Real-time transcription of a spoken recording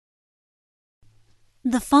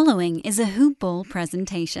The following is a Hoop Ball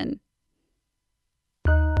presentation.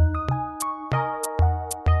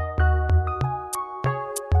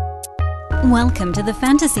 Welcome to the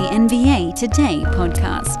Fantasy NBA Today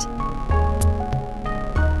podcast.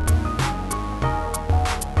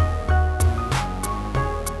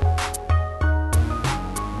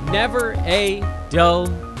 Never a dull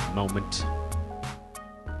moment.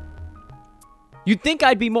 You'd think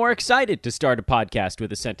I'd be more excited to start a podcast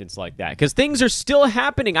with a sentence like that, because things are still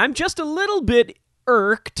happening. I'm just a little bit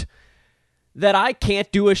irked that I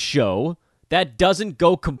can't do a show that doesn't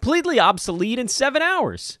go completely obsolete in 7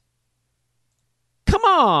 hours. Come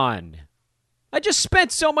on. I just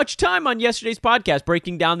spent so much time on yesterday's podcast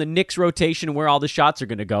breaking down the Knicks rotation and where all the shots are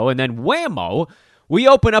going to go, and then whammo, we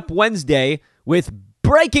open up Wednesday with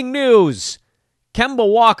breaking news. Kemba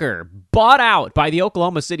Walker bought out by the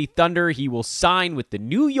Oklahoma City Thunder. He will sign with the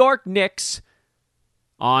New York Knicks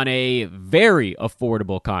on a very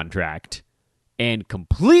affordable contract and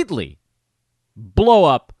completely blow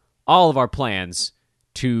up all of our plans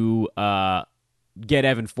to get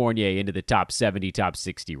Evan Fournier into the top 70, top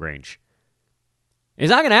 60 range. It's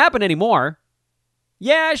not going to happen anymore.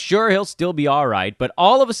 Yeah, sure, he'll still be all right, but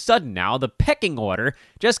all of a sudden now, the pecking order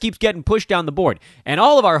just keeps getting pushed down the board. And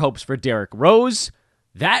all of our hopes for Derrick Rose,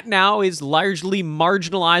 that now is largely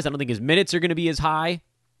marginalized. I don't think his minutes are going to be as high.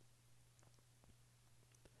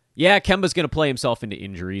 Yeah, Kemba's going to play himself into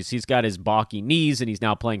injuries. He's got his balky knees, and he's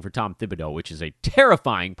now playing for Tom Thibodeau, which is a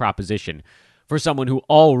terrifying proposition for someone who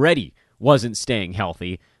already wasn't staying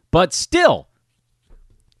healthy. But still,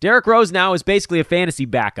 Derrick Rose now is basically a fantasy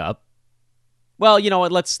backup. Well, you know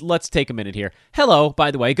what? Let's take a minute here. Hello, by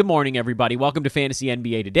the way. Good morning, everybody. Welcome to Fantasy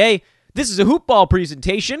NBA Today. This is a Hoop Ball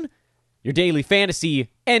presentation, your daily fantasy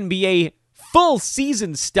NBA full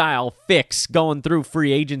season style fix, going through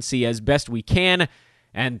free agency as best we can,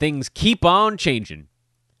 and things keep on changing.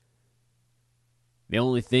 The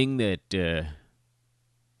only thing that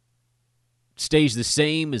stays the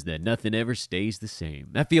same is that nothing ever stays the same.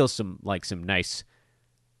 That feels like some nice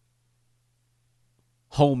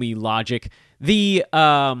homey logic.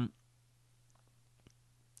 So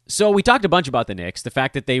we talked a bunch about the Knicks, the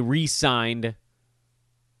fact that they re-signed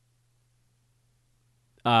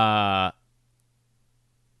Nerlens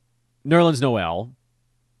Noel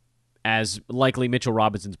as likely Mitchell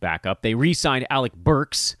Robinson's backup. They re-signed Alec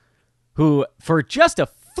Burks, who for just a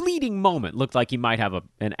fleeting moment looked like he might have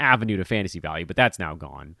an avenue to fantasy value, but that's now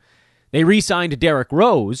gone. They re-signed Derrick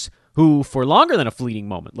Rose, who for longer than a fleeting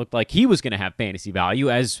moment looked like he was going to have fantasy value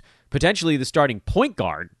as potentially the starting point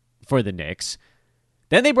guard for the Knicks.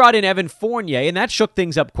 Then they brought in Evan Fournier, and that shook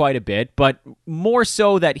things up quite a bit, but more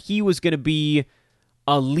so that he was going to be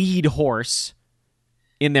a lead horse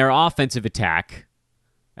in their offensive attack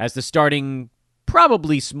as the starting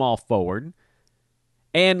probably small forward.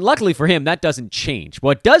 And luckily for him, that doesn't change.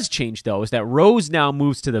 What does change, though, is that Rose now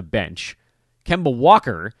moves to the bench. Kemba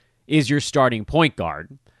Walker is your starting point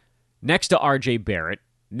guard, next to R.J. Barrett,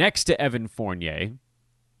 next to Evan Fournier,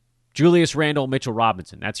 Julius Randle, Mitchell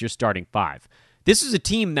Robinson. That's your starting five. This is a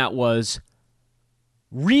team that was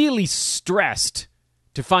really stressed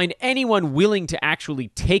to find anyone willing to actually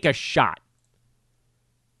take a shot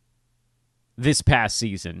this past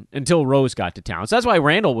season until Rose got to town. So that's why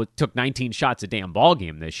Randle took 19 shots a damn ball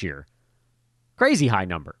game this year. Crazy high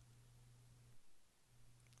number.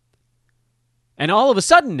 And all of a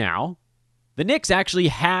sudden now, the Knicks actually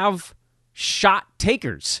have shot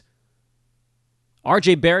takers.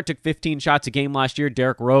 R.J. Barrett took 15 shots a game last year.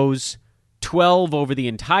 Derrick Rose, 12 over the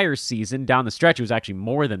entire season. Down the stretch, it was actually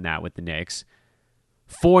more than that with the Knicks.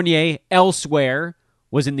 Fournier, elsewhere,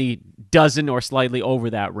 was in the dozen or slightly over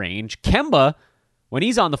that range. Kemba, when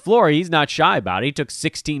he's on the floor, he's not shy about it. He took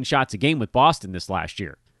 16 shots a game with Boston this last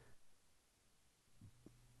year.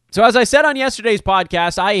 So as I said on yesterday's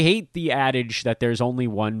podcast, I hate the adage that there's only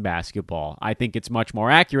one basketball. I think it's much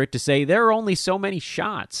more accurate to say there are only so many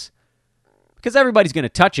shots because everybody's going to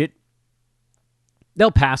touch it.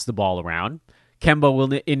 They'll pass the ball around. Kemba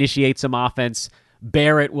will initiate some offense.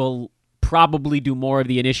 Barrett will probably do more of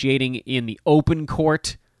the initiating in the open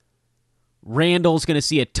court. Randall's going to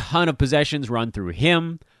see a ton of possessions run through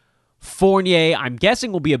him. Fournier, I'm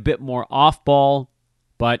guessing, will be a bit more off-ball,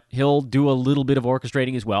 but he'll do a little bit of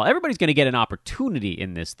orchestrating as well. Everybody's going to get an opportunity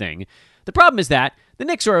in this thing. The problem is that the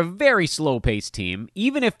Knicks are a very slow-paced team.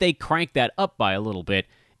 Even if they crank that up by a little bit,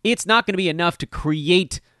 it's not going to be enough to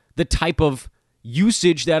create the type of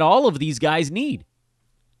usage that all of these guys need.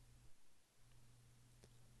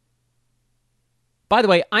 By the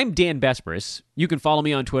way, I'm Dan Besbris. You can follow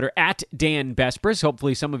me on Twitter at Dan Besbris.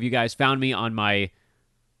 Hopefully some of you guys found me on my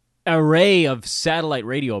array of satellite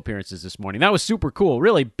radio appearances this morning. That was super cool.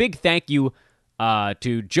 Really big thank you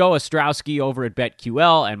to Joe Ostrowski over at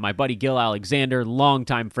BetQL and my buddy Gil Alexander,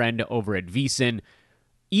 longtime friend over at VSiN,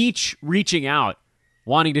 each reaching out,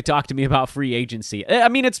 wanting to talk to me about free agency. I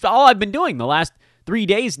mean, it's all I've been doing the last 3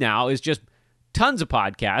 days now is just tons of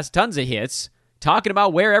podcasts, tons of hits, talking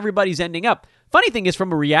about where everybody's ending up. Funny thing is,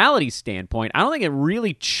 from a reality standpoint, I don't think it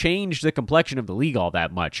really changed the complexion of the league all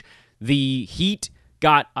that much. The Heat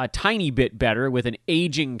got a tiny bit better with an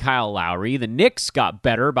aging Kyle Lowry. The Knicks got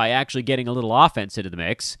better by actually getting a little offense into the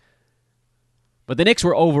mix. But the Knicks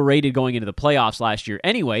were overrated going into the playoffs last year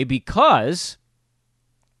anyway because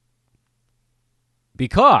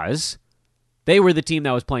they were the team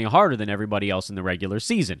that was playing harder than everybody else in the regular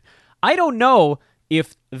season. I don't know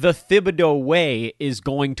if the Thibodeau way is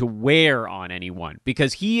going to wear on anyone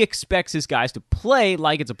because he expects his guys to play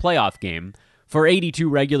like it's a playoff game for 82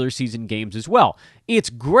 regular season games as well. It's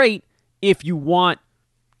great if you want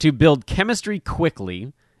to build chemistry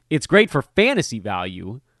quickly. It's great for fantasy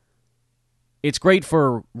value. It's great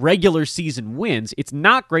for regular season wins. It's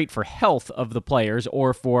not great for health of the players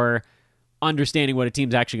or for understanding what a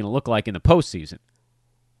team's actually going to look like in the postseason.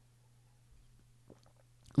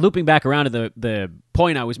 Looping back around to the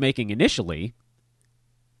point I was making initially,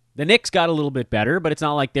 the Knicks got a little bit better, but it's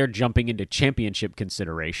not like they're jumping into championship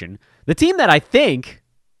consideration. The team that I think,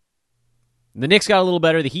 the Knicks got a little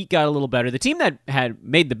better, the Heat got a little better. The team that had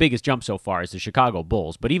made the biggest jump so far is the Chicago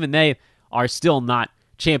Bulls, but even they are still not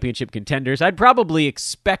championship contenders. I'd probably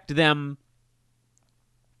expect them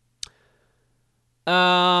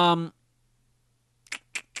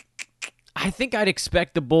I think I'd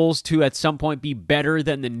expect the Bulls to at some point be better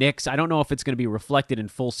than the Knicks. I don't know if it's going to be reflected in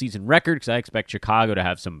full season record because I expect Chicago to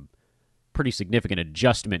have some pretty significant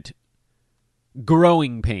adjustment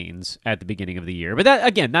growing pains at the beginning of the year. But that,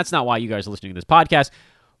 again, that's not why you guys are listening to this podcast.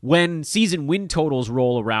 When season win totals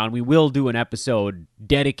roll around, we will do an episode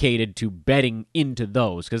dedicated to betting into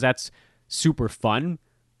those because that's super fun.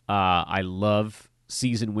 I love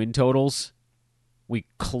season win totals. We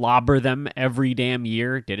clobber them every damn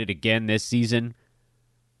year. Did it again this season.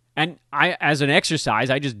 And I, as an exercise,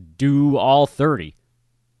 I just do all 30.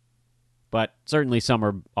 But certainly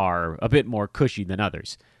some are a bit more cushy than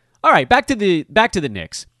others. All right, back to the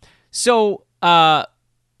Knicks. So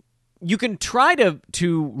you can try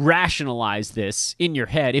to rationalize this in your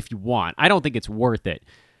head if you want. I don't think it's worth it.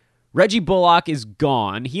 Reggie Bullock is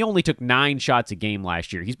gone. He only took 9 shots a game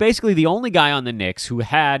last year. He's basically the only guy on the Knicks who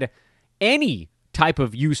had any type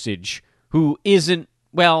of usage who isn't,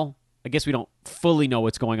 well, I guess we don't fully know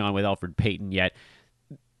what's going on with Elfrid Payton yet.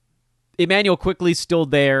 Emmanuel Quickley's still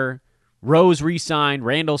there. Rose re-signed.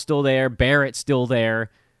 Randall's still there. Barrett's still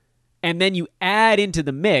there. And then you add into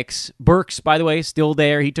the mix, Burks, by the way, still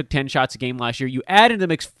there. He took 10 shots a game last year. You add into the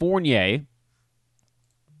mix Fournier,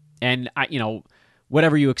 and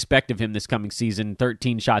whatever you expect of him this coming season,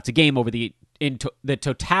 13 shots a game over the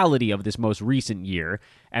totality of this most recent year.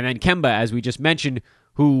 And then Kemba, as we just mentioned,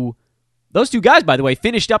 who, those two guys, by the way,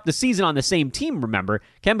 finished up the season on the same team, remember.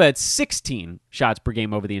 Kemba had 16 shots per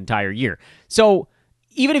game over the entire year. So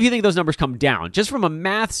even if you think those numbers come down, just from a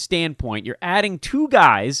math standpoint, you're adding 2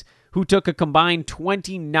 guys who took a combined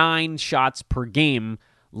 29 shots per game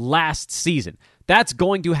last season. That's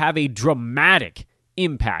going to have a dramatic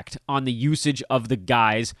impact on the usage of the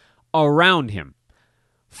guys around him.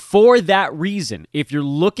 For that reason, if you're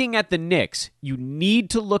looking at the Knicks, you need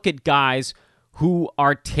to look at guys who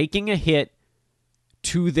are taking a hit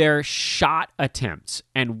to their shot attempts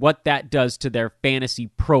and what that does to their fantasy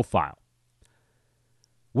profile.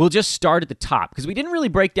 We'll just start at the top because we didn't really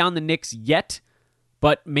break down the Knicks yet,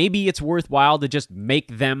 but maybe it's worthwhile to just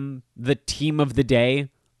make them the team of the day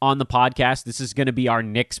on the podcast. This is going to be our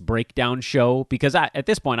Knicks breakdown show because at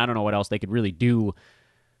this point, I don't know what else they could really do.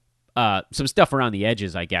 Some stuff around the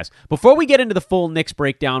edges, I guess. Before we get into the full Knicks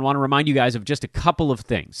breakdown, I want to remind you guys of just a couple of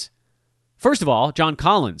things. First of all, John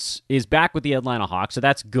Collins is back with the Atlanta Hawks, so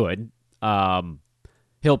that's good.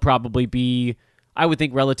 He'll probably be, I would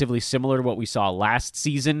think, relatively similar to what we saw last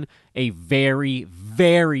season. A very,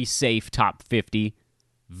 very safe top 50.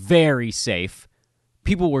 Very safe.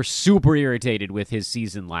 People were super irritated with his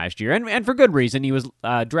season last year, and for good reason. He was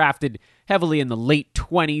drafted heavily in the late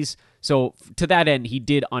 20s, so to that end, he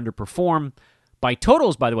did underperform. By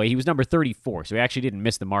totals, by the way, he was number 34, so he actually didn't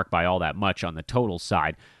miss the mark by all that much on the total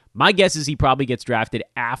side. My guess is he probably gets drafted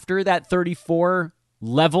after that 34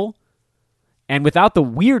 level, and without the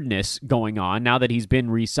weirdness going on, now that he's been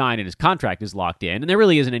re-signed and his contract is locked in, and there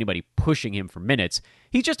really isn't anybody pushing him for minutes,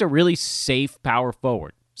 he's just a really safe power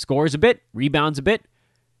forward. Scores a bit, rebounds a bit,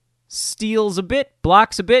 steals a bit,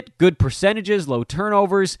 blocks a bit, good percentages, low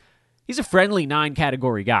turnovers, He's a friendly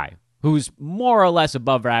 9-category guy who's more or less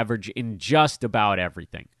above average in just about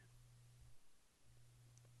everything.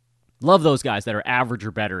 Love those guys that are average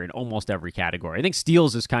or better in almost every category. I think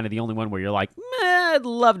steals is kind of the only one where you're like, I'd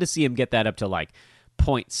love to see him get that up to like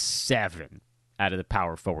 0.7 out of the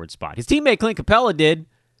power forward spot. His teammate Clint Capella did.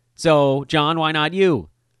 So, John, why not you?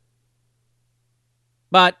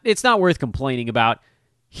 But it's not worth complaining about.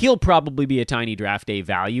 He'll probably be a tiny draft day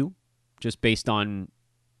value just based on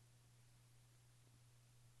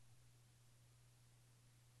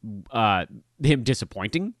him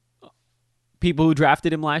disappointing people who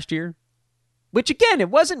drafted him last year. Which, again, it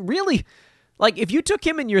wasn't really... Like, if you took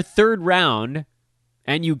him in your third round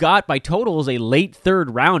and you got, by totals, a late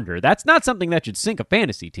third rounder, that's not something that should sink a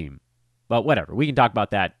fantasy team. But whatever. We can talk about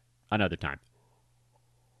that another time.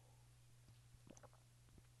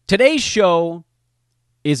 Today's show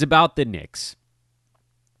is about the Knicks.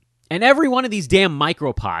 And every one of these damn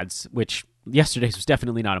micropods, which yesterday's was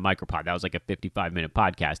definitely not a micropod. That was like a 55-minute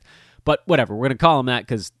podcast. But whatever. We're going to call them that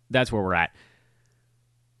because that's where we're at.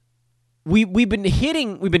 We've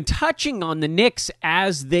been touching on the Knicks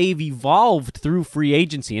as they've evolved through free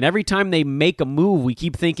agency. And every time they make a move, we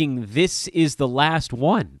keep thinking this is the last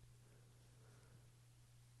one.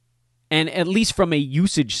 And at least from a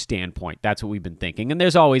usage standpoint, that's what we've been thinking. And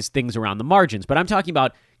there's always things around the margins. But I'm talking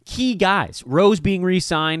about key guys. Rose being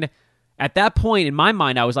re-signed. At that point, in my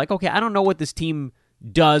mind, I was like, okay, I don't know what this team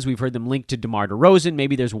does. We've heard them linked to DeMar DeRozan.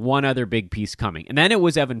 Maybe there's one other big piece coming. And then it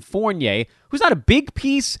was Evan Fournier, who's not a big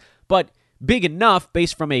piece, but big enough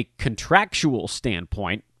based from a contractual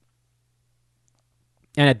standpoint.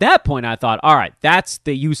 And at that point, I thought, all right, that's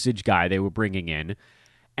the usage guy they were bringing in.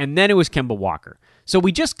 And then it was Kemba Walker. So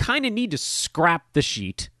we just kind of need to scrap the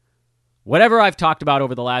sheet. Whatever I've talked about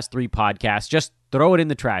over the last 3 podcasts, just throw it in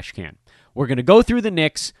the trash can. We're going to go through the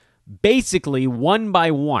Knicks basically one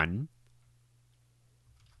by one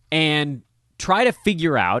and try to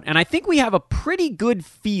figure out, and I think we have a pretty good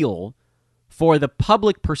feel for the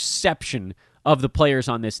public perception of the players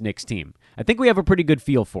on this Knicks team. I think we have a pretty good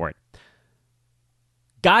feel for it.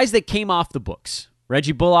 Guys that came off the books.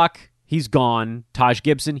 Reggie Bullock, he's gone. Taj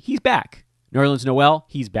Gibson, he's back. Nerlens Noel,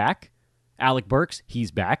 he's back. Alec Burks,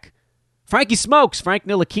 he's back. Frankie Smokes, Frank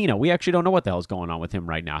Ntilikina. We actually don't know what the hell's going on with him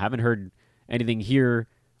right now. Haven't heard anything here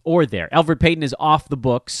or there. Elfrid Payton is off the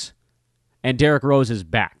books, and Derrick Rose is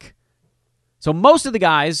back. So most of the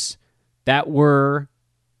guys that who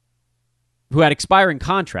had expiring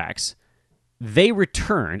contracts, they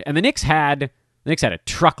returned, and the Knicks had a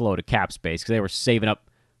truckload of cap space because they were saving up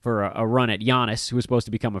for a run at Giannis, who was supposed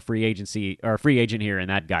to become a free agent here, and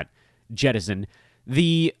that got jettisoned.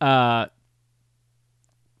 Or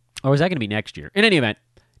is that going to be next year? In any event,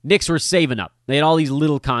 Knicks were saving up. They had all these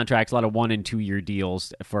little contracts, a lot of 1- and 2-year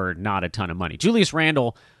deals for not a ton of money. Julius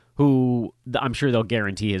Randle, who I'm sure they'll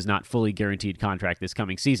guarantee his not fully guaranteed contract this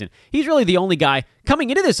coming season, he's really the only guy coming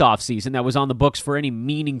into this offseason that was on the books for any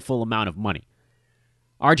meaningful amount of money.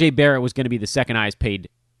 RJ Barrett was going to be the second highest paid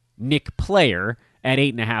Knick player at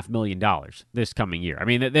 $8.5 million this coming year. I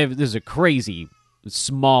mean, there's a crazy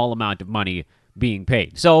small amount of money being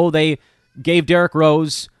paid. So they gave Derrick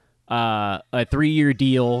Rose a 3-year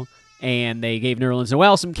deal, and they gave Nerlens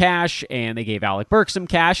Noel some cash, and they gave Alec Burks some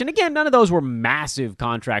cash. And again, none of those were massive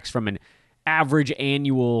contracts from an average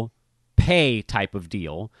annual pay type of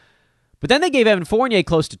deal. But then they gave Evan Fournier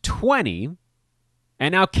close to 20,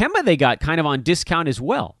 and now Kemba they got kind of on discount as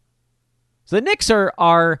well. So the Knicks have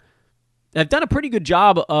done a pretty good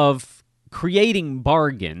job of creating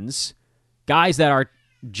bargains, guys that are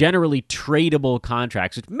generally tradable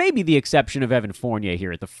contracts, which may be the exception of Evan Fournier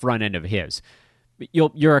here at the front end of his.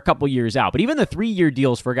 You're a couple years out. But even the 3-year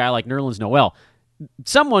deals for a guy like Nerlens Noel,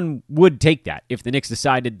 someone would take that if the Knicks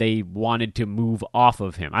decided they wanted to move off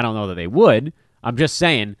of him. I don't know that they would. I'm just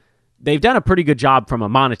saying they've done a pretty good job from a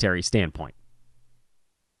monetary standpoint.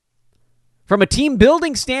 From a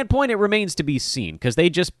team-building standpoint, it remains to be seen because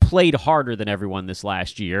they just played harder than everyone this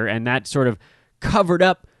last year, and that sort of covered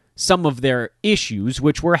up some of their issues,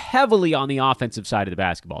 which were heavily on the offensive side of the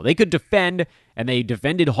basketball. They could defend, and they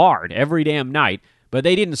defended hard every damn night, but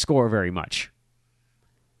they didn't score very much.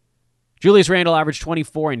 Julius Randle averaged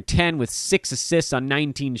 24 and 10 with 6 assists on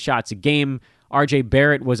 19 shots a game. RJ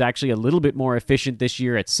Barrett was actually a little bit more efficient this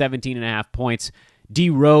year at 17.5 points. D.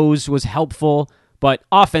 Rose was helpful, but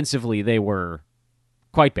offensively they were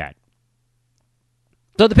quite bad.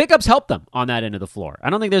 So the pickups helped them on that end of the floor.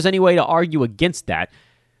 I don't think there's any way to argue against that.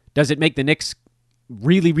 Does it make the Knicks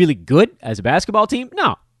really, really good as a basketball team?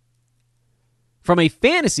 No. From a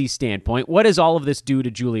fantasy standpoint, what does all of this do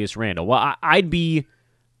to Julius Randle? Well, I'd be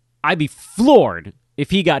floored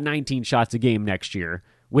if he got 19 shots a game next year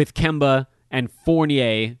with Kemba and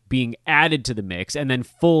Fournier being added to the mix, and then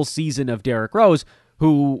full season of Derrick Rose,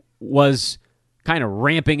 who was kind of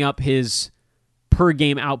ramping up his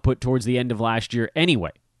per-game output towards the end of last year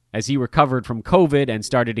anyway, as he recovered from COVID and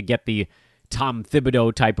started to get the Tom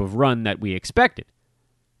Thibodeau type of run that we expected.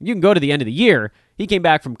 You can go to the end of the year. He came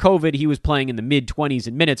back from COVID. He was playing in the mid-20s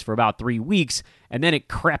in minutes for about 3 weeks, and then it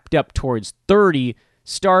crept up towards 30,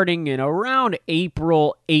 starting in around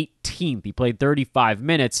April 18th. He played 35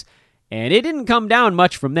 minutes, and it didn't come down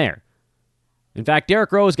much from there. In fact,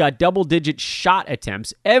 Derrick Rose got double-digit shot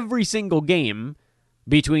attempts every single game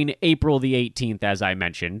between April the 18th, as I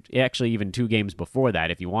mentioned, actually even 2 games before that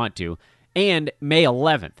if you want to, and May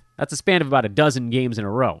 11th. That's a span of about a dozen games in a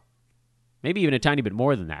row. Maybe even a tiny bit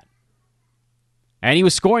more than that. And he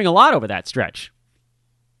was scoring a lot over that stretch.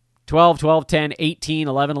 12, 12, 10, 18,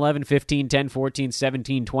 11, 11, 15, 10, 14,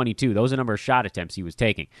 17, 22. Those are the number of shot attempts he was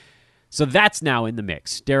taking. So that's now in the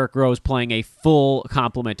mix. Derrick Rose playing a full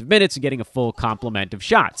complement of minutes and getting a full complement of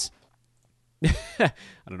shots. I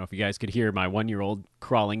don't know if you guys could hear my 1-year-old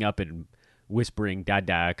crawling up and whispering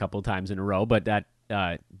 "dada" a couple times in a row, but that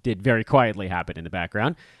did very quietly happen in the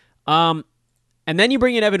background. And then you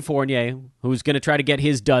bring in Evan Fournier, who's going to try to get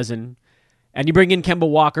his dozen, and you bring in Kemba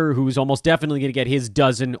Walker, who's almost definitely going to get his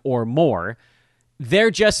dozen or more.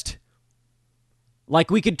 They're just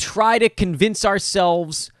like, we could try to convince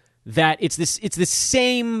ourselves that it's the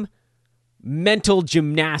same mental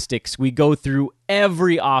gymnastics we go through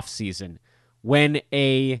every offseason when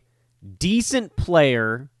a decent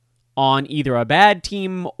player on either a bad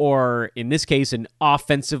team or, in this case, an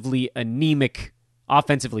offensively anemic,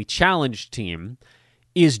 offensively challenged team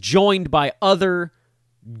is joined by other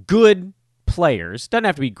good players. Doesn't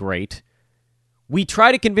have to be great. We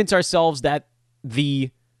try to convince ourselves that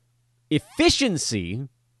the efficiency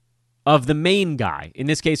of the main guy, in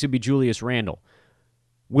this case it would be Julius Randle,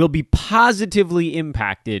 will be positively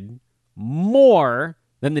impacted more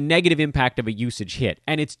than the negative impact of a usage hit.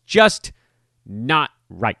 And it's just not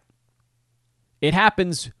right. It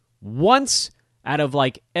happens once out of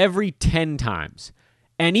like every 10 times.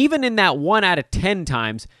 And even in that 1 out of 10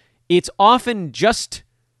 times, it's often just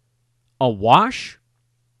a wash.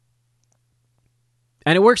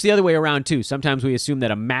 And it works the other way around too. Sometimes we assume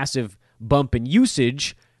that a massive bump in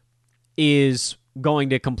usage is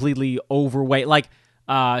going to completely overweight. Like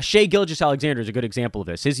Shai Gilgeous-Alexander is a good example of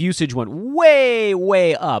this. His usage went way,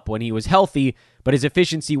 way up when he was healthy, but his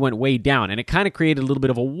efficiency went way down. And it kind of created a little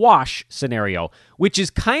bit of a wash scenario, which is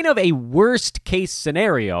kind of a worst-case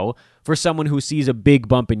scenario for someone who sees a big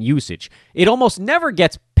bump in usage. It almost never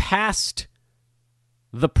gets past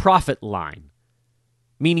the profit line,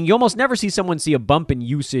 meaning you almost never see someone see a bump in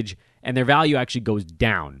usage and their value actually goes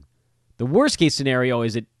down. The worst-case scenario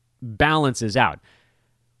is it balances out,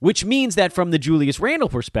 which means that from the Julius Randle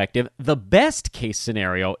perspective, the best-case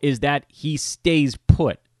scenario is that he stays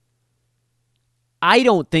put. I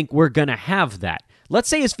don't think we're going to have that. Let's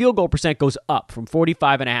say his field goal percent goes up from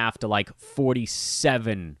 45.5 to like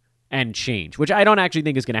 47 and change, which I don't actually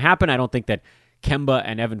think is going to happen. I don't think that Kemba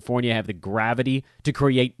and Evan Fournier have the gravity to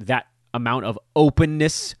create that amount of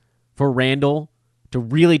openness for Randle to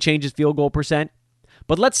really change his field goal percent.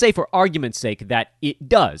 But let's say for argument's sake that it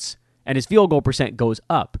does, and his field goal percent goes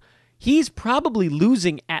up. He's probably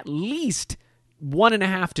losing at least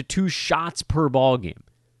 1.5 to 2 shots per ball game,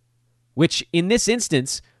 which in this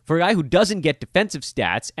instance, for a guy who doesn't get defensive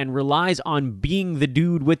stats and relies on being the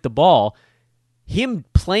dude with the ball, him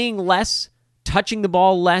playing less, touching the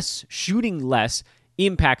ball less, shooting less,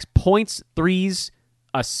 impacts points, threes,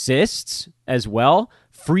 assists as well,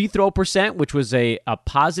 free throw percent, which was a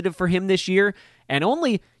positive for him this year, and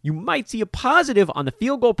only you might see a positive on the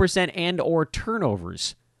field goal percent and or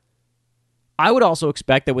turnovers. I would also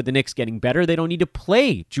expect that with the Knicks getting better, they don't need to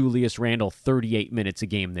play Julius Randle 38 minutes a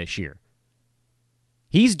game this year.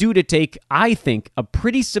 He's due to take, I think, a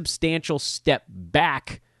pretty substantial step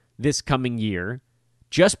back this coming year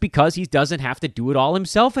just because he doesn't have to do it all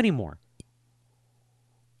himself anymore.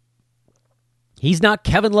 He's not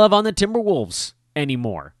Kevin Love on the Timberwolves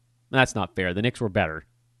anymore. That's not fair. The Knicks were better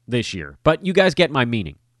this year, but you guys get my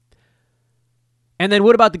meaning. And then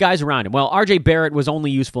what about the guys around him? Well, RJ Barrett was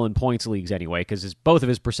only useful in points leagues anyway because both of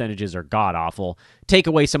his percentages are god-awful. Take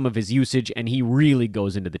away some of his usage, and he really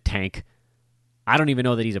goes into the tank. I don't even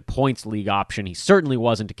know that he's a points league option. He certainly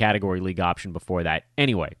wasn't a category league option before that.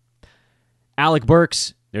 Anyway, Alec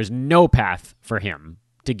Burks, there's no path for him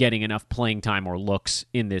to getting enough playing time or looks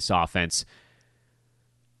in this offense.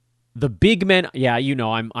 The big men, yeah, you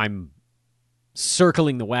know, I'm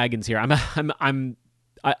circling the wagons here. I know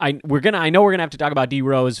we're gonna have to talk about D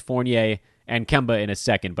Rose, Fournier, and Kemba in a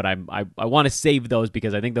second, but I want to save those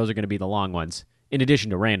because I think those are going to be the long ones, in addition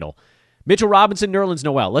to Randall. Mitchell Robinson, Nerlens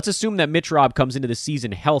Noel. Let's assume that Mitch Rob comes into the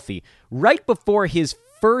season healthy. Right before his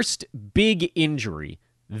first big injury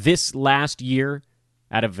this last year,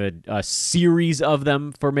 out of a series of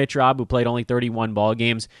them for Mitch Rob, who played only 31 ball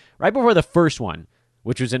games, right before the first one,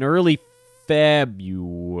 which was in early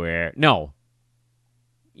February. No.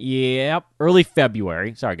 Yep, early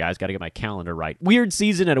February. Sorry, guys, got to get my calendar right. Weird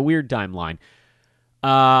season at a weird timeline.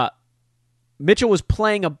 Mitchell was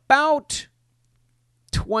playing about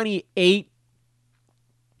 28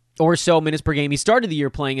 or so minutes per game. He started the year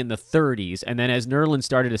playing in the 30s, and then as Nerlens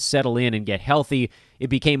started to settle in and get healthy, it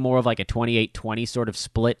became more of like a 28-20 sort of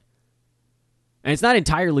split. And it's not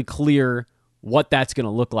entirely clear what that's going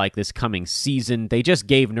to look like this coming season. They just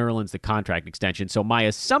gave Nerlens the contract extension, so my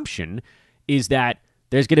assumption is that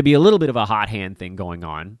there's going to be a little bit of a hot hand thing going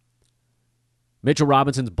on. Mitchell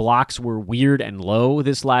Robinson's blocks were weird and low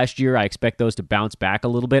this last year. I expect those to bounce back a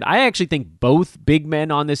little bit. I actually think both big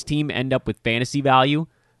men on this team end up with fantasy value.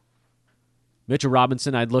 Mitchell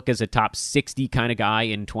Robinson, I'd look as a top 60 kind of guy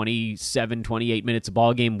in 27, 28 minutes a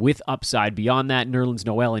ball game with upside beyond that. Nerlens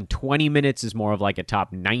Noel in 20 minutes is more of like a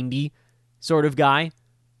top 90 sort of guy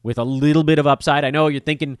with a little bit of upside. I know you're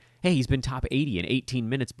thinking, hey, he's been top 80 in 18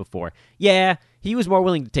 minutes before. Yeah, he was more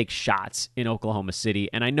willing to take shots in Oklahoma City,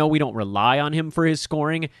 and I know we don't rely on him for his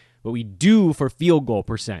scoring, but we do for field goal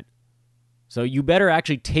percent. So you better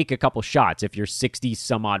actually take a couple shots if your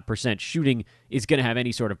 60-some-odd% shooting is going to have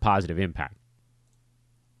any sort of positive impact.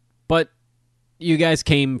 But you guys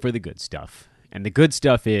came for the good stuff. And the good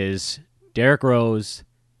stuff is Derrick Rose,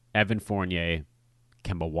 Evan Fournier,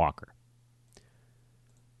 Kemba Walker.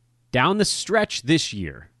 Down the stretch this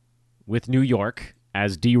year with New York,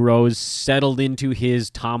 as D. Rose settled into his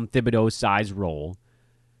Tom Thibodeau-size role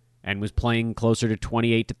and was playing closer to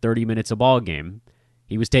 28 to 30 minutes a ball game,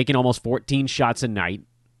 he was taking almost 14 shots a night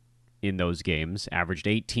in those games, averaged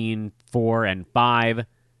 18, 4, and 5,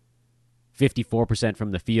 54%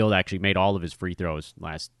 from the field, actually made all of his free throws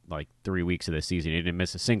last 3 weeks of the season. He didn't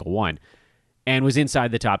miss a single one, and was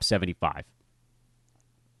inside the top 75.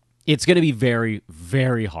 It's going to be very,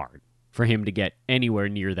 very hard for him to get anywhere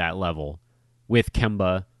near that level with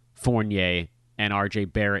Kemba, Fournier, and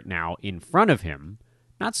RJ Barrett now in front of him.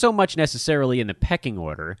 Not so much necessarily in the pecking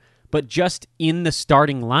order, but just in the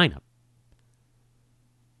starting lineup.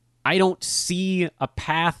 I don't see a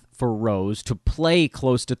path for Rose to play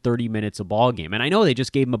close to 30 minutes a ball game. And I know they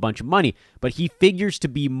just gave him a bunch of money, but he figures to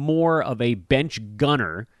be more of a bench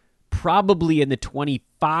gunner, probably in the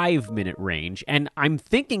 25-minute range. And I'm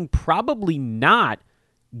thinking probably not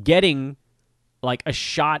getting like a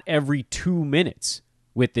shot every 2 minutes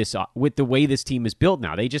with this, with the way this team is built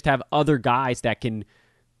now. They just have other guys that can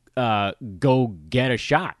go get a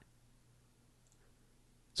shot.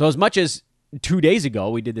 So as much as 2 days ago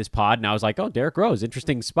we did this pod and I was like, oh, Derrick Rose,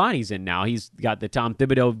 interesting spot he's in now. He's got the Tom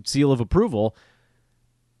Thibodeau seal of approval.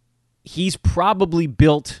 He's probably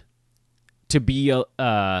built to be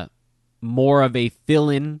a more of a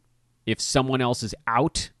fill-in if someone else is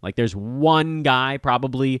out. Like there's one guy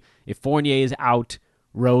probably. If Fournier is out,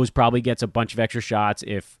 Rose probably gets a bunch of extra shots.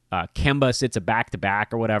 If Kemba sits a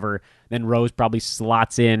back-to-back or whatever, then Rose probably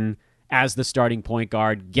slots in as the starting point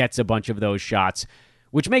guard, gets a bunch of those shots,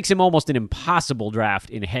 which makes him almost an impossible draft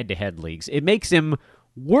in head-to-head leagues. It makes him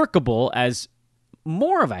workable as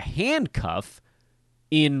more of a handcuff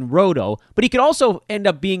in Roto, but he could also end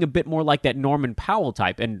up being a bit more like that Norman Powell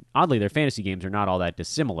type, and oddly, their fantasy games are not all that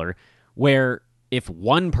dissimilar, where if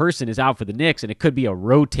one person is out for the Knicks, and it could be a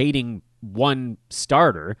rotating one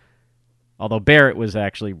starter, although Barrett was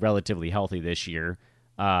actually relatively healthy this year,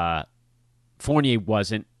 Fournier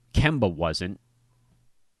wasn't, Kemba wasn't.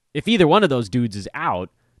 If either one of those dudes is out,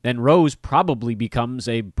 then Rose probably becomes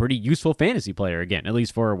a pretty useful fantasy player again, at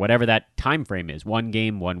least for whatever that time frame is, 1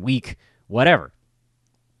 game, 1 week, whatever.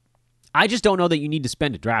 I just don't know that you need to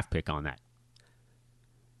spend a draft pick on that.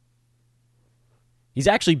 He's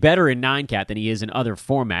actually better in 9-cat than he is in other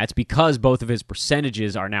formats because both of his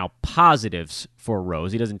percentages are now positives for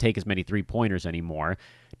Rose. He doesn't take as many three-pointers anymore,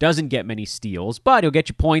 doesn't get many steals, but he'll get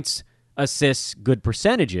you points, assists, good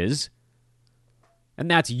percentages,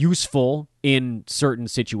 and that's useful in certain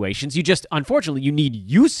situations. You just, unfortunately, you need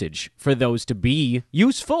usage for those to be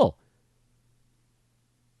useful.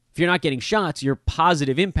 If you're not getting shots, your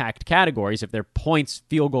positive impact categories, if they're points,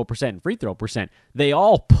 field goal percent, and free throw percent, they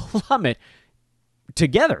all plummet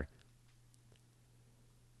together.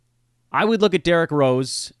 I would look at Derrick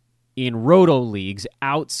Rose in Roto leagues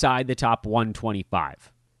outside the top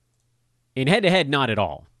 125. In head-to-head, not at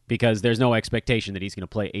all, because there's no expectation that he's going to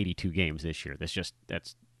play 82 games this year.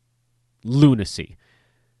 That's lunacy.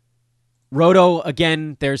 Roto,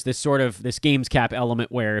 again, there's this sort of this games cap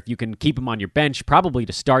element where if you can keep him on your bench, probably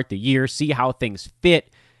to start the year, see how things fit,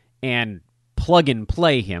 and plug and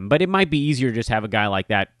play him. But it might be easier to just have a guy like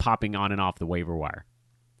that popping on and off the waiver wire.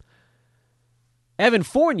 Evan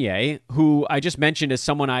Fournier, who I just mentioned as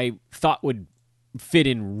someone I thought would fit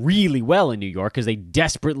in really well in New York because they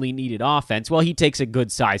desperately needed offense, well, he takes a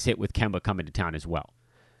good size hit with Kemba coming to town as well.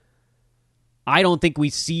 I don't think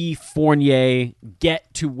we see Fournier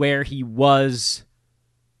get to where he was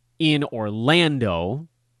in Orlando.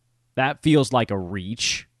 That feels like a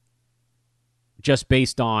reach, just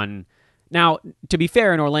based on... Now, to be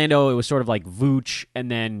fair, in Orlando, it was sort of like Vooch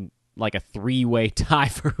and then like a three-way tie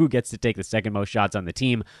for who gets to take the second most shots on the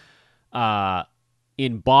team.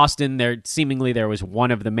 In Boston, there was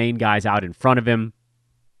one of the main guys out in front of him.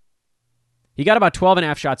 He got about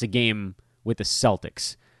 12.5 shots a game with the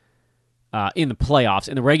Celtics. In the playoffs.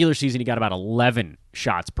 In the regular season, he got about 11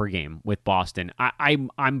 shots per game with Boston.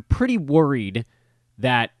 I'm pretty worried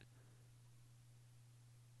that,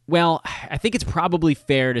 well, I think it's probably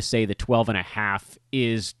fair to say that 12.5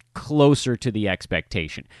 is closer to the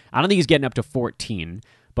expectation. I don't think he's getting up to 14,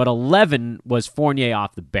 but 11 was Fournier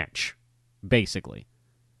off the bench, basically.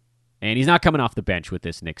 And he's not coming off the bench with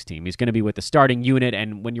this Knicks team. He's going to be with the starting unit,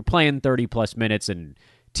 and when you're playing 30-plus minutes and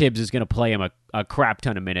Tibbs is going to play him a crap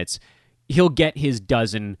ton of minutes, he'll get his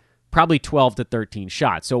dozen, probably 12 to 13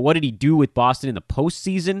 shots. So what did he do with Boston in the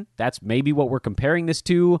postseason? That's maybe what we're comparing this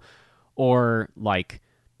to. Or like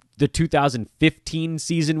the 2015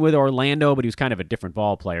 season with Orlando, but he was kind of a different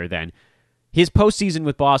ball player then. His postseason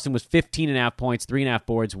with Boston was 15.5 points, 3.5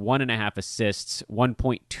 boards, 1.5 assists,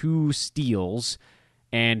 1.2 steals,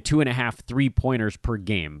 and 2.5 three-pointers per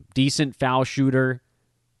game. Decent foul shooter.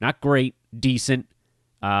 Not great, decent.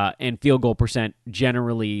 And field goal percent,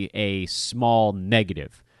 generally a small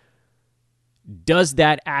negative. Does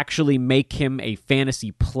that actually make him a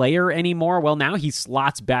fantasy player anymore? Well, now he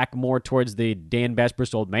slots back more towards the Dan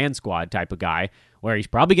Besbris old man squad type of guy, where he's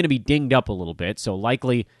probably going to be dinged up a little bit. So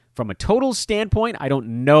likely, from a total standpoint, I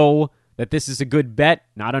don't know that this is a good bet.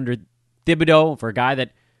 Not under Thibodeau, for a guy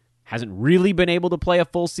that hasn't really been able to play a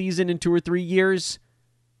full season in 2 or 3 years.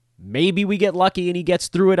 Maybe we get lucky and he gets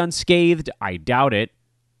through it unscathed. I doubt it.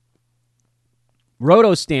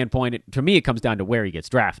 Roto's standpoint, to me, it comes down to where he gets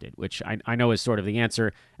drafted, which I know is sort of the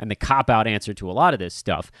answer and the cop-out answer to a lot of this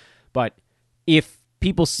stuff. But if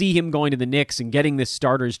people see him going to the Knicks and getting this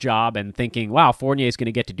starter's job and thinking, wow, Fournier is going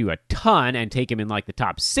to get to do a ton and take him in like the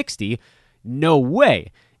top 60, no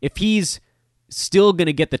way. If he's still going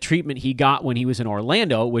to get the treatment he got when he was in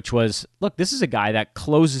Orlando, which was, look, this is a guy that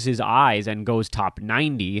closes his eyes and goes top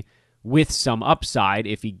 90 with some upside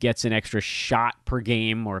if he gets an extra shot per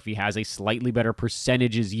game, or if he has a slightly better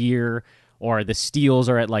percentages year, or the steals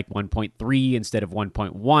are at like 1.3 instead of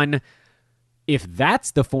 1.1. If that's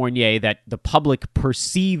the Fournier that the public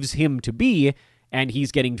perceives him to be, and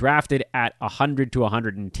he's getting drafted at 100 to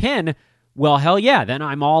 110, well, hell yeah, then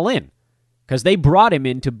I'm all in. Because they brought him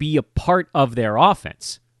in to be a part of their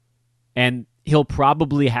offense. And he'll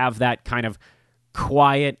probably have that kind of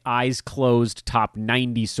quiet, eyes closed, top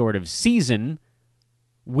 90 sort of season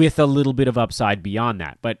with a little bit of upside beyond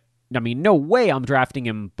that. But, I mean, no way I'm drafting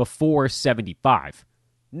him before 75.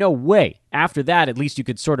 No way. After that, at least you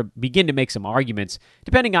could sort of begin to make some arguments,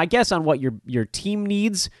 depending, I guess, on what your team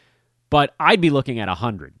needs. But I'd be looking at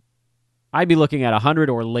 100. I'd be looking at 100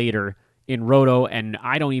 or later in Roto, and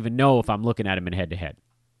I don't even know if I'm looking at him in head-to-head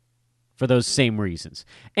for those same reasons.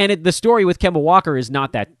 And the story with Kemba Walker is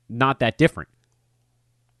not that different.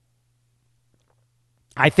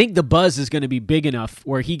 I think the buzz is going to be big enough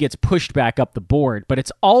where he gets pushed back up the board, but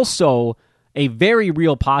it's also a very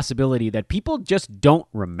real possibility that people just don't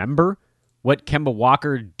remember what Kemba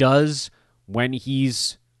Walker does when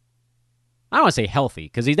he's, I don't want to say healthy,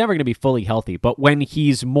 because he's never going to be fully healthy, but when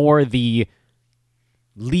he's more the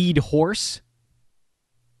lead horse.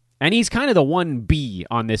 And he's kind of the 1B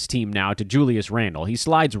on this team now to Julius Randle. He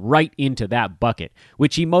slides right into that bucket,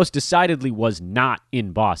 which he most decidedly was not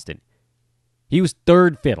in Boston. He was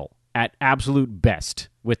third fiddle at absolute best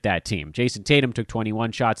with that team. Jason Tatum took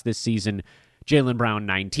 21 shots this season. Jaylen Brown,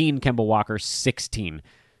 19. Kemba Walker, 16.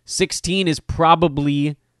 16 is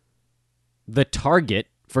probably the target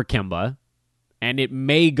for Kemba, and it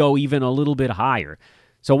may go even a little bit higher.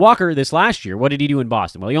 So Walker, this last year, what did he do in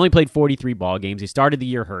Boston? Well, he only played 43 ball games. He started the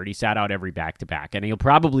year hurt. He sat out every back-to-back, and he'll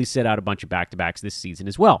probably sit out a bunch of back-to-backs this season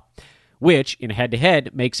as well, which, in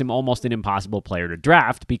head-to-head, makes him almost an impossible player to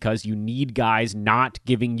draft because you need guys not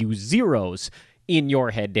giving you zeros in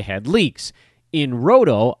your head-to-head leagues. In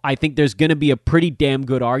Roto, I think there's going to be a pretty damn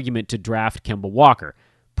good argument to draft Kemba Walker.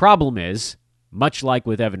 problem is, much like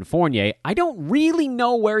with Evan Fournier, I don't really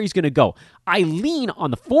know where he's going to go. I lean on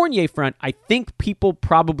the Fournier front. I think people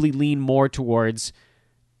probably lean more towards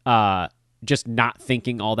just not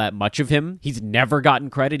thinking all that much of him. He's never gotten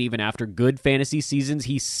credit, even after good fantasy seasons.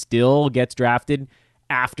 He still gets drafted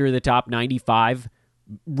after the top 95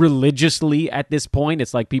 religiously at this point.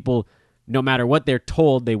 It's like people, no matter what they're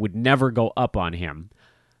told, they would never go up on him.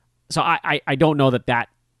 So I don't know that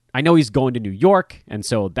I know he's going to New York, and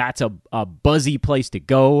so that's a buzzy place to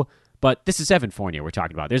go. But this is Evan Fournier we're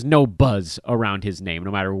talking about. There's no buzz around his name,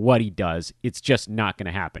 no matter what he does. It's just not going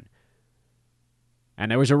to happen.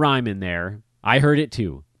 And there was a rhyme in there. I heard it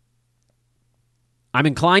too. I'm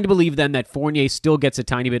inclined to believe then that Fournier still gets a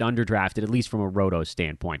tiny bit underdrafted, at least from a roto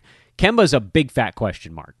standpoint. Kemba's a big fat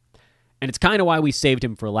question mark. And it's kind of why we saved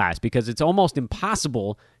him for last, because it's almost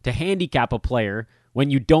impossible to handicap a player when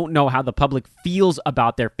you don't know how the public feels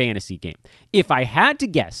about their fantasy game. If I had to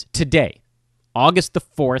guess today, August the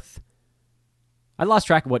 4th, I lost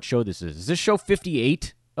track of what show this is. Is this show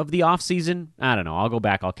 58 of the offseason? I don't know. I'll go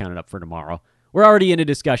back. I'll count it up for tomorrow. We're already in a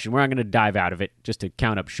discussion. We're not going to dive out of it just to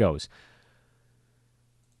count up shows.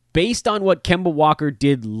 Based on what Kemba Walker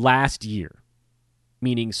did last year,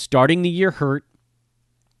 meaning starting the year hurt,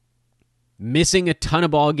 missing a ton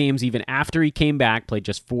of ball games even after he came back, played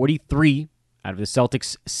just 43 out of the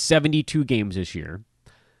Celtics' 72 games this year,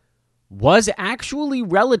 was actually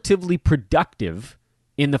relatively productive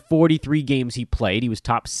in the 43 games he played. He was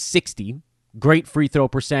top 60, great free throw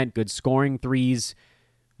percent, good scoring threes,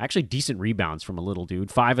 actually decent rebounds from a little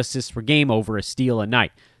dude, 5 assists per game, over a steal a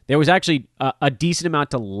night. There was actually a decent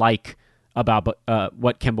amount to like about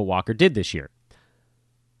what Kemba Walker did this year.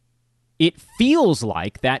 It feels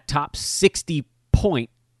like that top 60 point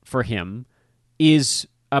for him is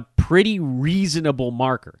a pretty reasonable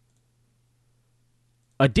marker.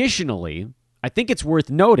 Additionally, I think it's worth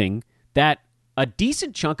noting that a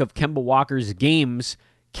decent chunk of Kemba Walker's games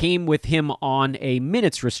came with him on a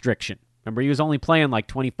minutes restriction. Remember, he was only playing like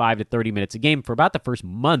 25 to 30 minutes a game for about the first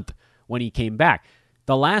month when he came back.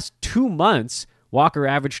 The last 2 months, Walker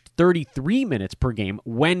averaged 33 minutes per game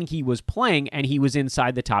when he was playing, and he was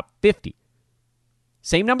inside the top 50.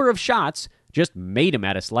 Same number of shots, just made him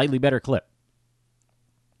at a slightly better clip.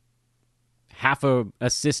 Half a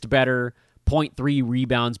assist better, 0.3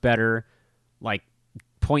 rebounds better, like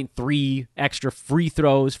 0.3 extra free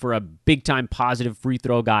throws for a big-time positive free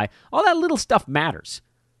throw guy. All that little stuff matters.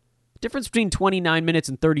 Difference between 29 minutes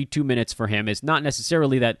and 32 minutes for him is not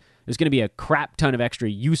necessarily that there's going to be a crap ton of extra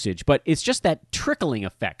usage, but it's just that trickling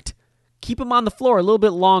effect. Keep him on the floor a little bit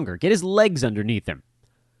longer. Get his legs underneath him.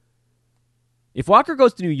 If Walker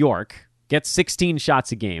goes to New York, gets 16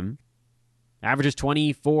 shots a game, averages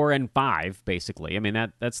 24 and 5, basically. I mean,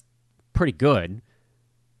 that's pretty good.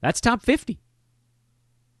 That's top 50.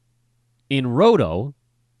 In Roto,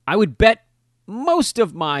 I would bet most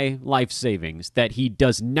of my life savings that he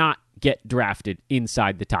does not get drafted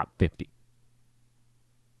inside the top 50.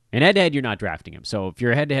 And head-to-head, you're not drafting him. So if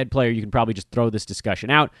you're a head-to-head player, you can probably just throw this discussion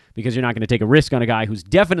out because you're not going to take a risk on a guy who's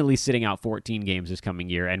definitely sitting out 14 games this coming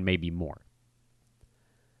year and maybe more.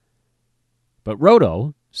 But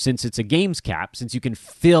Roto, since it's a games cap, since you can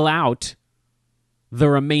fill out the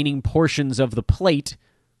remaining portions of the plate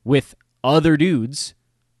with other dudes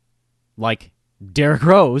like Derrick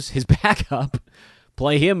Rose, his backup,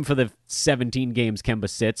 play him for the 17 games Kemba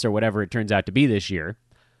sits or whatever it turns out to be this year,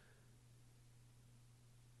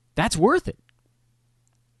 that's worth it.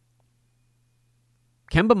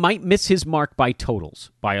 Kemba might miss his mark by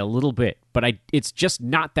totals, by a little bit, but it's just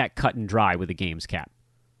not that cut and dry with a games cap.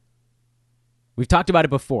 We've talked about it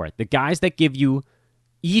before. The guys that give you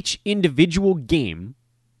each individual game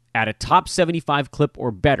at a top 75 clip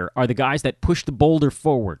or better are the guys that push the boulder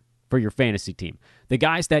forward for your fantasy team. The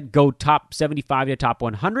guys that go top 75 to top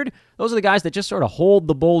 100, those are the guys that just sort of hold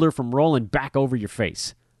the boulder from rolling back over your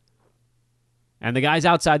face. And the guys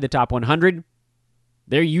outside the top 100,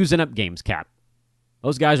 they're using up games cap.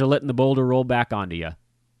 Those guys are letting the boulder roll back onto you,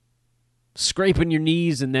 scraping your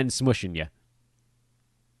knees and then smushing you.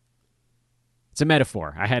 It's a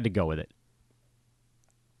metaphor. I had to go with it.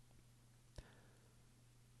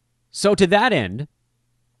 So to that end,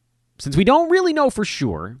 since we don't really know for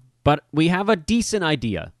sure, but we have a decent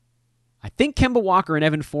idea, I think Kemba Walker and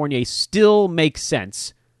Evan Fournier still make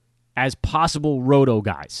sense as possible roto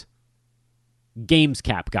guys. Games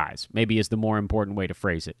cap guys, maybe is the more important way to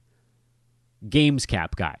phrase it. Games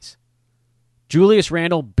cap guys. Julius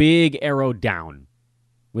Randle, big arrow down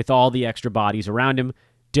with all the extra bodies around him.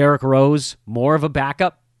 Derrick Rose, more of a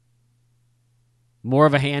backup, more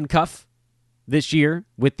of a handcuff this year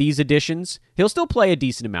with these additions. He'll still play a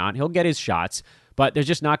decent amount. He'll get his shots, but there's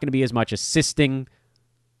just not going to be as much assisting.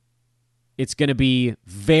 It's going to be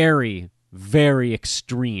very, very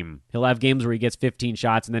extreme. He'll have games where he gets 15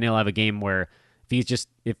 shots, and then he'll have a game where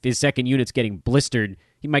if his second unit's getting blistered,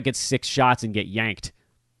 he might get 6 shots and get yanked.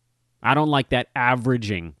 I don't like that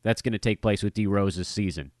averaging that's going to take place with D Rose this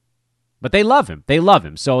season. But they love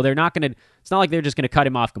him. So they're not going to, it's not like they're just going to cut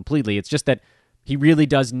him off completely. It's just that he really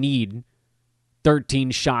does need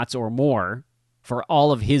 13 shots or more for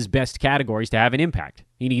all of his best categories to have an impact.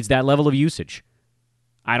 He needs that level of usage.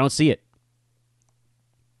 I don't see it.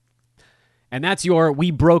 And that's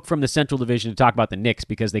we broke from the Central Division to talk about the Knicks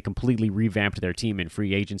because they completely revamped their team in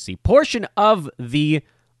free agency portion of the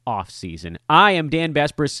offseason. I am Dan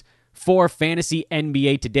Besbris for Fantasy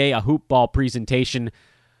NBA Today, a hoop ball presentation.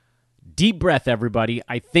 Deep breath, everybody.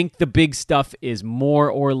 I think the big stuff is more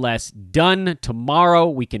or less done. Tomorrow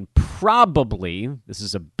we can probably, this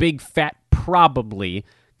is a big fat probably,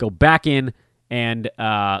 go back in and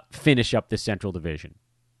finish up the Central Division.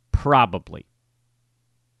 Probably.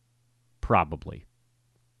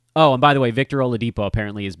 Oh, and by the way, Victor Oladipo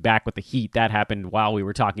apparently is back with the Heat. That happened while we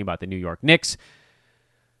were talking about the New York Knicks.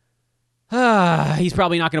 He's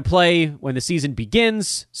probably not going to play when the season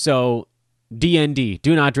begins, so DND,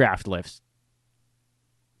 do not draft lifts.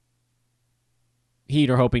 Heat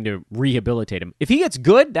are hoping to rehabilitate him. If he gets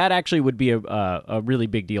good, that actually would be a really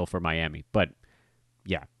big deal for Miami. But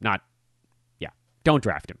don't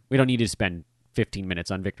draft him. We don't need to spend 15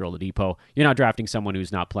 minutes on Victor Oladipo. You're not drafting someone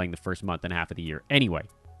who's not playing the first month and a half of the year. Anyway,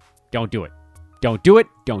 don't do it. Don't do it.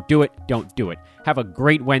 Don't do it. Don't do it. Have a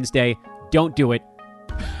great Wednesday. Don't do it.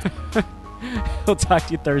 We'll talk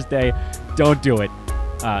to you Thursday. Don't do it.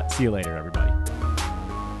 See you later, everybody.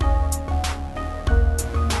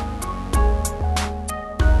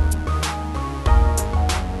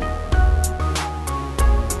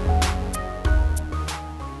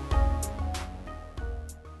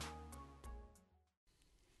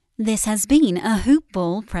 This has been a Hoop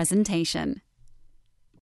Ball presentation.